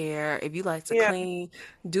skincare, if you like to Yeah. clean,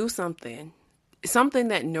 do something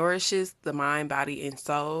that nourishes the mind, body, and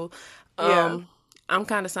soul. Yeah. I'm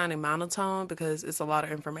kind of sounding monotone because it's a lot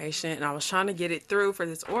of information, and I was trying to get it through for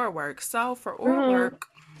this aura work. So for aura Mm-hmm. work,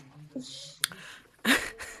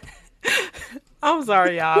 I'm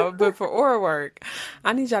sorry, y'all, but for aura work,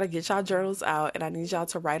 I need y'all to get y'all journals out, and I need y'all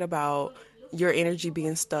to write about your energy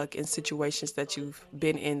being stuck in situations that you've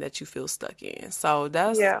been in that you feel stuck in. So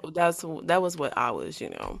Yeah. that was what I was,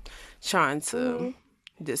 trying to Mm-hmm.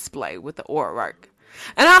 display with the aura work.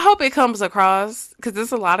 And I hope it comes across because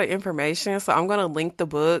there's a lot of information. So I'm gonna link the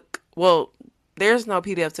book. Well, there's no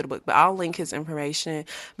PDF to the book, but I'll link his information.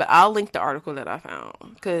 But I'll link the article that I found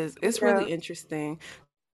because it's really Yeah. interesting.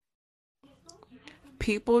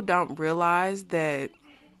 People don't realize that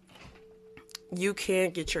you can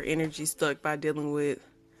get your energy stuck by dealing with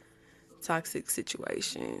toxic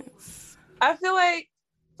situations. I feel like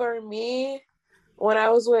for me, when I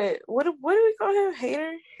was with what do we call him?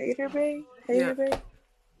 Yeah. Hater Bay.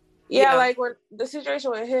 Yeah, Yeah. like when the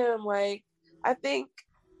situation with him, like I think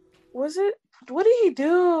was it what did he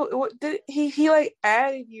do? What did he like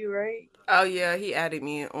added you, right? Oh yeah, he added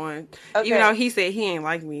me on, even though Okay. he said he ain't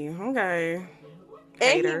like me. Okay,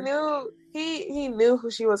 And he hater. knew he knew who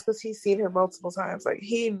she was because he's seen her multiple times. Like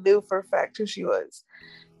he knew for a fact who she was.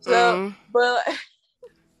 So, Mm, but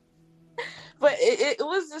it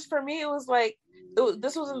was just for me. It was like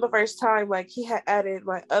this wasn't the first time. Like he had added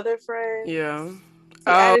my other friends. yeah.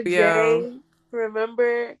 He Oh added yeah. Jay.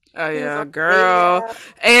 Remember? Oh He was yeah, on the dating girl. app.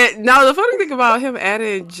 And no, the funny thing about him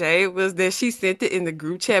adding Jay was that she sent it in the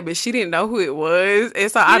group chat, but she didn't know who it was.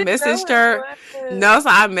 And so You I didn't know messaged who it her. was. No, so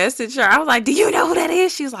I messaged her. I was like, "Do you know who that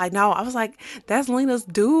is?" She was like, "No." I was like, "That's Lena's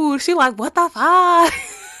dude." She like, "What the fuck?"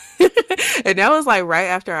 And that was like right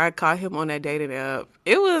after I caught him on that dating app.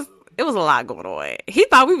 It was a lot going on. He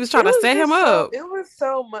thought we was trying to set him up. It was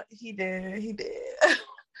so much. He did.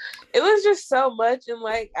 It was just so much, and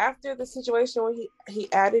like after the situation when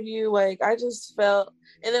he added you, like I just felt,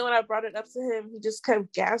 and then when I brought it up to him, he just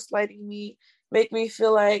kept gaslighting me, make me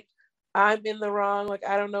feel like I'm in the wrong, like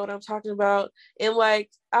I don't know what I'm talking about, and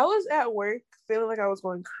like I was at work feeling like I was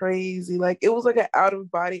going crazy, like it was like an out of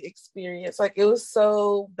body experience, like it was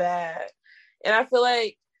so bad, and I feel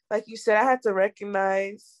like you said, I had to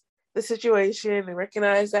recognize the situation and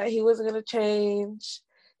recognize that he wasn't gonna change,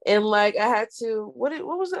 and like I had to what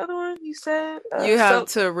was the other one you said? You have So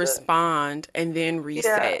to respond and then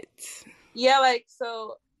yeah, reset. yeah, like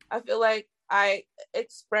so I feel like I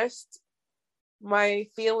expressed my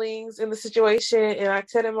feelings in the situation and I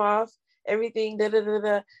cut him off, everything, da da da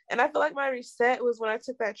da. And I feel like my reset was when I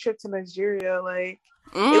took that trip to Nigeria. Like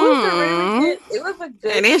Mm. it was a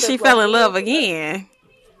And good then trip. she Like fell in it love was again.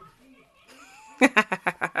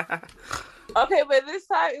 okay, but this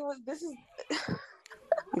time it was this is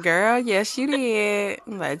Girl, yes, you did.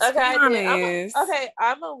 Let's okay, be I did. honest.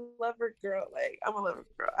 I'm a lover girl. Like I'm a lover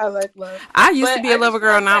girl. I like love. I used to But be a I lover just feel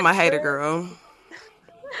girl, like now I'm that a hater trip girl.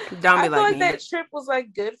 Don't be I feel like like me. that trip was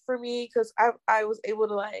like good for me because I was able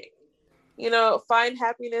to like, find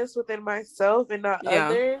happiness within myself and not Yeah.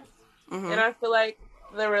 others. And Hmm. I feel like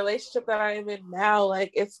the relationship that I am in now,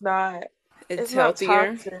 like It's it's not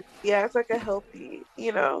healthier. toxic. Yeah, it's like a healthy,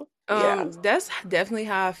 Yeah. That's definitely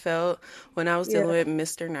how I felt when I was dealing Yeah. with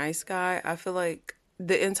Mr. Nice Guy. I feel like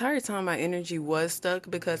the entire time my energy was stuck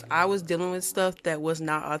because I was dealing with stuff that was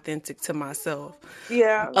not authentic to myself.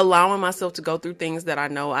 Yeah. Allowing myself to go through things that I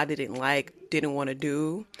know I didn't like, didn't want to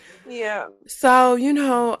do. Yeah. So,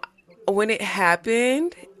 when it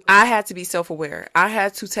happened, I had to be self aware. I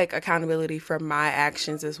had to take accountability for my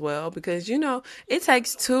actions as well because, it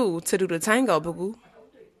takes two to do the tango, boo.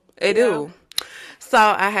 It Yeah. do. So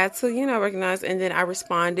I had to, recognize, and then I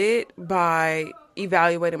responded by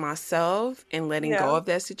evaluating myself and letting go Yeah. of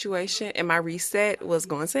that situation. And my reset was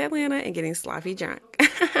going to Atlanta and getting sloppy drunk.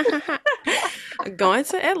 Going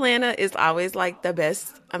to Atlanta is always like the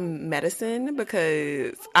best medicine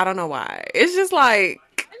because I don't know why. It's just like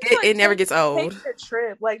I just it like never gets old. taking a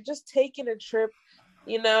trip, like just taking a trip,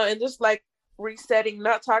 and just like resetting,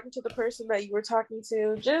 not talking to the person that you were talking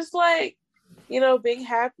to, just like, being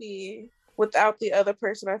happy without the other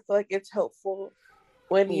person. I feel like it's helpful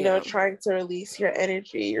when, Yeah. trying to release your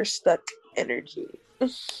energy, your stuck energy.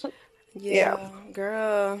 Yeah. Yeah,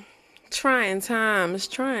 girl. Trying times,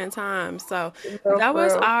 trying times. So No, that for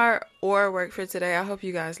was real. our aura work for today. I hope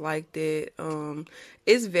you guys liked it.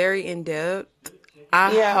 It's very in depth.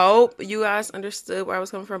 I Yeah. hope you guys understood where I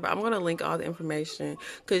was coming from, but I'm gonna link all the information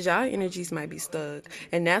because y'all energies might be stuck,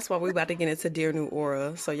 and that's why we about to get into Dear New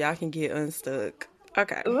Aura, so y'all can get unstuck.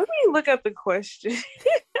 Okay. Let me look up the question.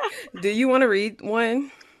 Do you want to read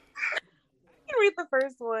one? You read the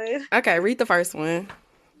first one. Okay, read the first one.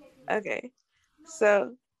 Okay.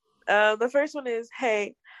 So, the first one is,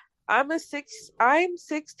 hey, I'm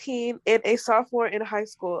 16 and a sophomore in high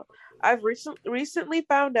school. I've recently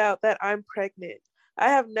found out that I'm pregnant. I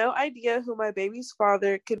have no idea who my baby's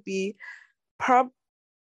father could be.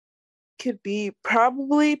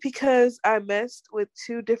 Probably because I messed with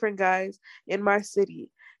two different guys in my city.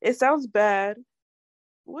 It sounds bad.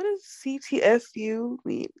 What does CTFU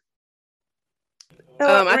mean?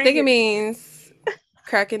 I Read think it it. means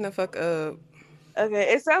cracking the fuck up.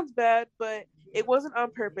 Okay, it sounds bad, but it wasn't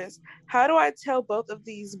on purpose. How do I tell both of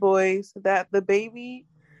these boys that the baby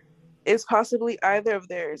is possibly either of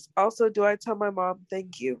theirs? Also, do I tell my mom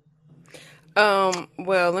thank you?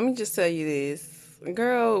 Well, let me just tell you this.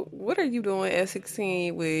 Girl, what are you doing at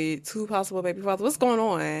 16 with two possible baby fathers? What's going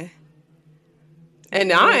on?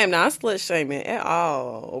 And I Right. am not slut shaming at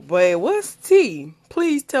all. But what's tea?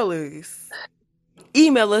 Please tell us.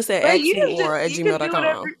 Email us at But axmeaura at you can do whatever.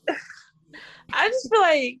 gmail.com. I just feel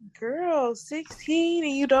like, girl, 16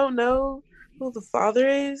 and you don't know who the father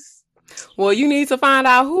is. Well, you need to find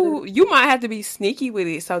out who. You might have to be sneaky with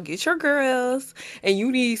it. So get your girls, and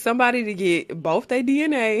you need somebody to get both their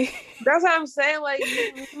DNA. That's what I'm saying. Like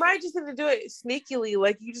you might just need to do it sneakily.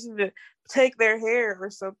 Like you just need to take their hair or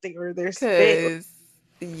something or their spit. Cause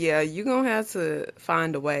yeah, you gonna have to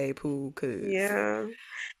find a way, Pooh. Cause Yeah.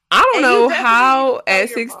 I don't And you know definitely need to how tell at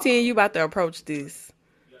your 16 you mom. about to approach this.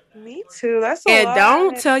 Me too. That's a And lot.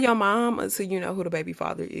 don't tell your mom until you know who the baby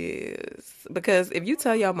father is. Because if you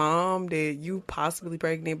tell your mom that you possibly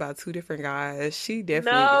pregnant by two different guys, she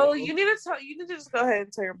definitely No, will. you need to tell. You need to just go ahead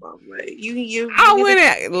and tell your mom. Like you I need to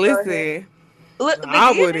wouldn't go ahead. listen. Look, the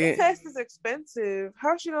I DNA wouldn't. test is expensive.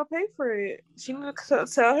 How's she gonna pay for it? She need to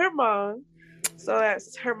tell her mom, so that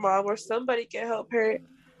her mom or somebody can help her.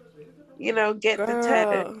 Get the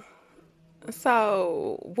test. Girl.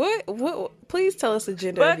 So what please tell us the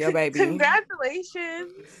gender of But your baby.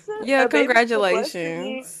 congratulations, Yeah, a baby is a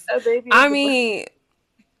blessing. congratulations. A baby I is a blessing. mean,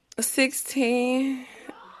 16,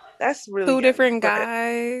 That's really two young, different but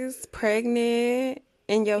guys, pregnant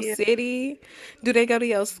in your yeah. city. Do they go to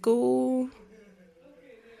your school?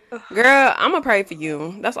 Ugh. Girl, I'm gonna pray for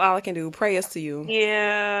you. That's all I can do. Pray us to you.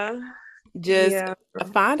 Yeah, Just yeah.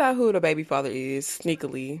 find out who the baby father is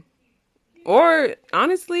sneakily. Or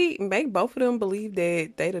honestly, make both of them believe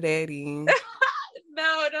that they the daddy.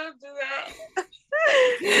 No, don't do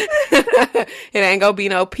that. It ain't gonna be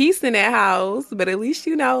no peace in that house, but at least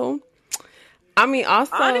you know. I mean, Honestly,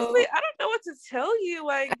 also I don't know what to tell you.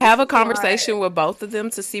 Like, this have a is a lot. conversation with both of them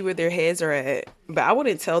to see where their heads are at. But I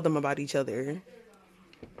wouldn't tell them about each other.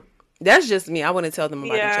 That's just me. I wouldn't tell them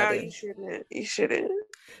about each Yeah, other you shouldn't. You shouldn't.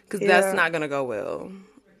 because that's Yeah. not gonna go well.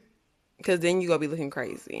 Because then you gonna be looking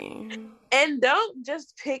crazy. And don't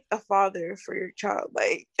just pick a father for your child.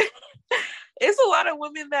 Like, it's a lot of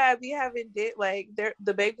women that be having like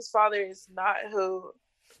the baby's father is not who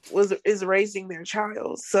is raising their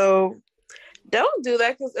child. So don't do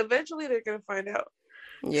that because eventually they're gonna find out.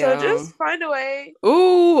 So Yeah. just find a way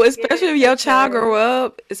Ooh, to get especially it if your child taken. grow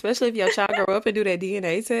up. Especially if your child grow up and do that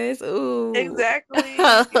DNA test. Ooh. Exactly.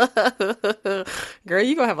 Girl,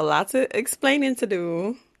 you gonna have a lot to explaining to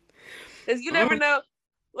do. Because you never Mm. know.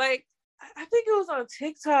 Like, I think it was on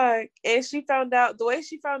TikTok, and she found out the way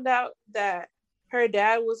she found out that her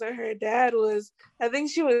dad wasn't her dad was, I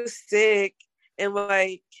think she was sick, and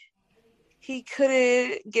like he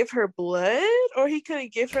couldn't give her blood, or he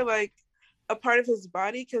couldn't give her like a part of his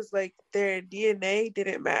body because like their DNA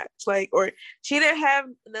didn't match, like, or she didn't have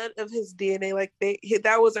none of his DNA, like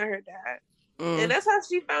that wasn't her dad. And that's how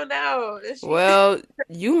she found out. Well,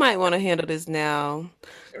 you might want to handle this now.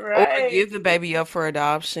 Or Right. give the baby up for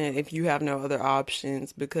adoption if you have no other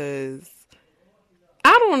options, because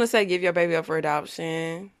I don't want to say give your baby up for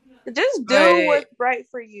adoption, Just do but what's right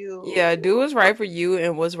for you. yeah, do what's right for you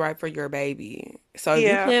and what's right for your baby. So if you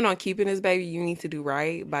Yeah. plan on keeping this baby, you need to do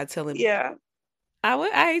right by telling. Yeah.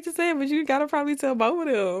 I hate to say it, but you gotta probably tell both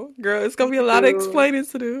of them. Girl, it's gonna You be a lot of do. explaining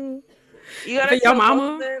to do. You For gotta your tell both of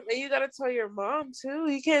mama, them, and you gotta tell your mom too.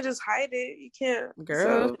 You can't just hide it. You can't.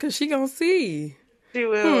 girl, So because she gonna see. she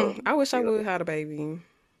will. I wish I She will. would have a baby.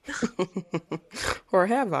 Or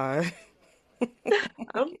have I?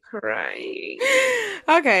 I'm crying.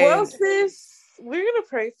 Okay. Well, sis, we're gonna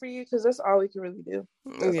pray for you because that's all we can really do.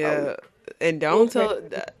 That's all we. Yeah. And We'll don't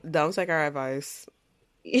pray. don't take our advice.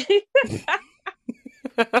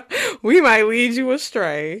 We might lead you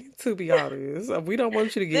astray, to be honest. We don't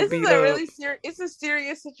want you to get This is beat a up. really serious. It's a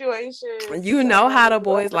serious situation. You know how the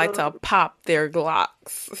boys like So to pop their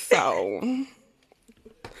Glocks. So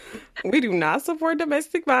we do not support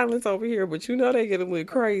domestic violence over here, but you know they get a little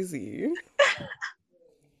crazy.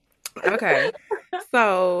 Okay.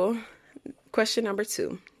 So question number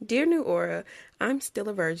 2. Dear New Aura, I'm still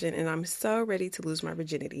a virgin and I'm so ready to lose my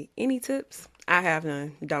virginity. Any tips? I have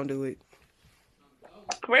none. Don't do it.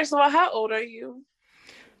 first of all, how old are you?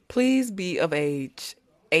 Please be of age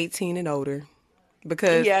 18 and older,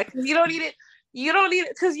 because Yeah, because you don't need it. You don't need it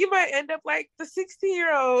because you might end up like the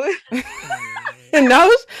 16-year-old.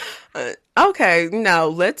 no, okay, no,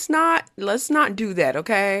 let's not do that.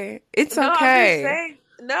 Okay, it's No, I'm just okay. saying.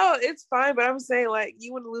 No, it's fine, but I'm saying like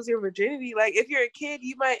you want to lose your virginity. Like if you're a kid,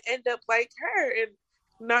 you might end up like her and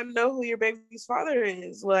not know who your baby's father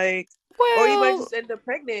is. Like, or you might Well, just end up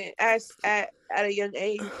pregnant at a young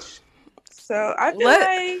age. So I feel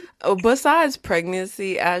like besides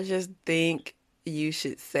pregnancy, I just think you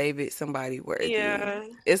should save it somebody worthy. yeah.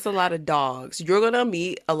 It's a lot of dogs. You're gonna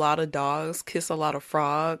meet a lot of dogs, kiss a lot of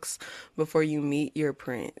frogs before you meet your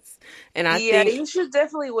prince. And I Yeah, think you should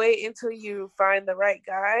definitely wait until you find the right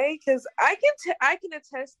guy. Because I can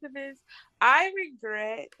attest to this. I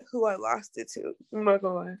regret who I lost it to. I'm not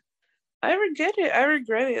gonna lie. I regret it. I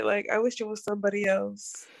regret it. Like I wish it was somebody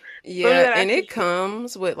else. Somebody yeah, that and actually it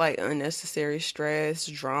comes with like unnecessary stress,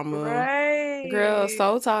 drama. Girl, right.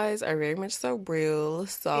 soul ties are very much so real.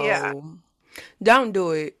 Yeah. So don't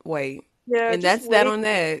do it. Wait. Yeah. And Just that's that wait. on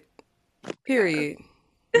that. Yeah. Period.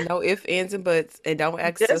 No ifs, ands, and buts. And don't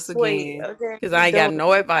ask us Just wait. again. Okay. Because I ain't got Don't.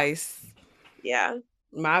 no advice. Yeah.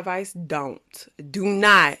 My advice, don't. Do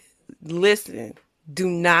not listen. Do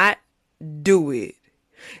not do it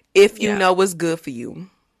if you Yeah. know what's good for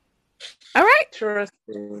you. All right? Trust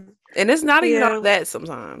me. And it's not even all Yeah. that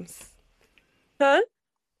sometimes. Huh?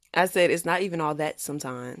 I said it's not even all that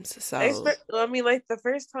sometimes. So, I mean, like the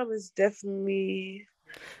first time is definitely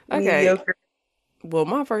okay. mediocre. Well,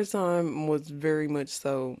 my first time was very much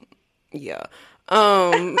so, yeah.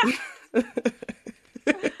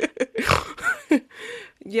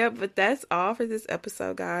 Yeah, but that's all for this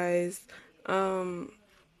episode, guys. I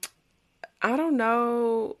don't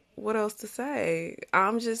know what else to say.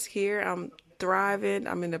 I'm just here. I'm thriving.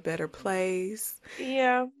 I'm in a better place.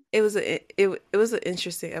 Yeah. It was an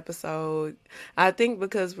interesting episode. I think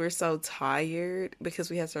because we're so tired, because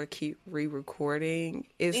we have to keep re-recording,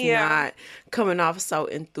 it's Yeah. not coming off so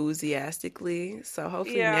enthusiastically. So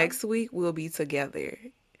hopefully Yeah. next week we'll be together.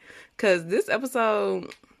 Cause this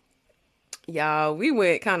episode, y'all, we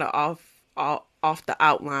went kind of off the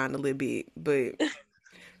outline a little bit, but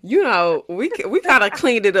you know, we kind of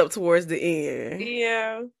cleaned it up towards the end.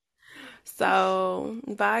 Yeah. So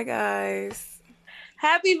bye, guys.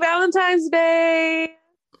 Happy Valentine's Day.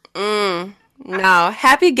 No,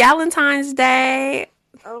 happy Galentine's Day.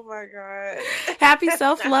 Oh my God. Happy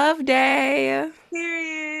self-love day.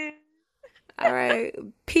 Period. All right.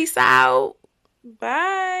 Peace out.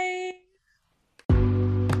 Bye.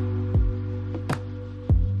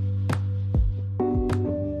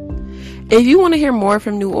 If you want to hear more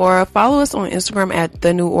from New Aura, follow us on Instagram at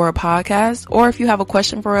The New Aura Podcast. Or if you have a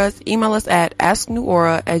question for us, email us at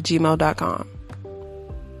asknewaura@gmail.com.